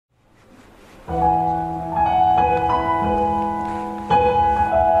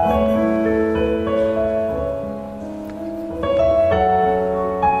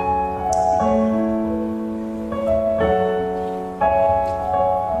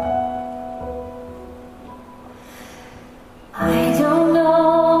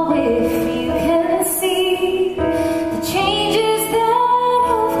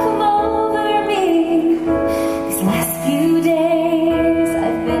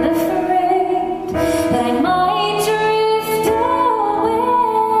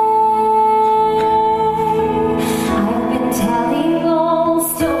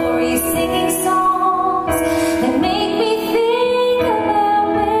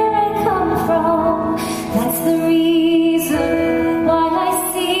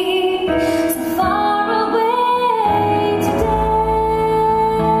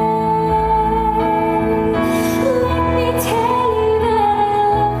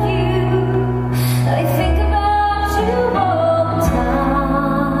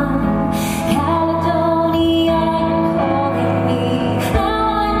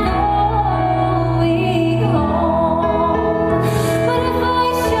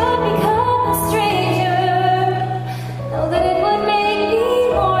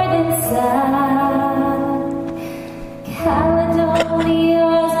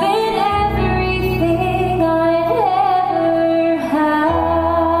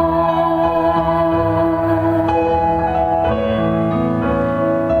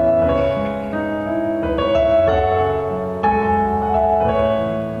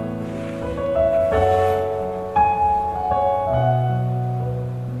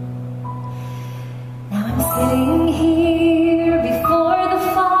sitting here before the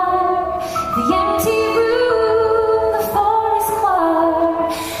fire, the empty room, the forest choir,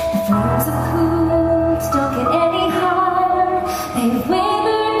 the flames of hoops don't get any higher. They've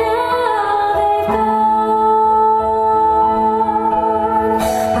withered now, they've gone.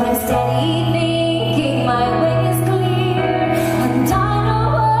 But I'm steady thinking my way is clear, and I know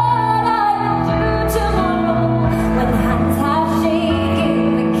what I will do tomorrow when hands have shaken,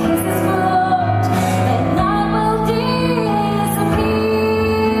 the kisses float, and I will disappear.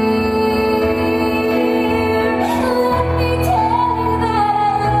 Let me tell you that I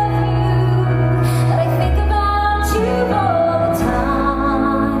love you, that I think about you all the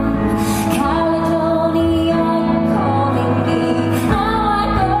time. Caledonia, you're calling me, now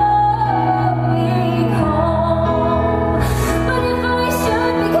I'm going home. But if I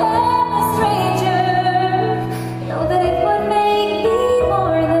should become a stranger, know that it would make me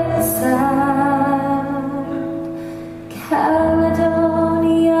more than sad. Caledonia's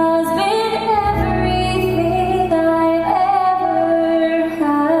been everything I've ever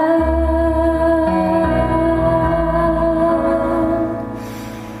had.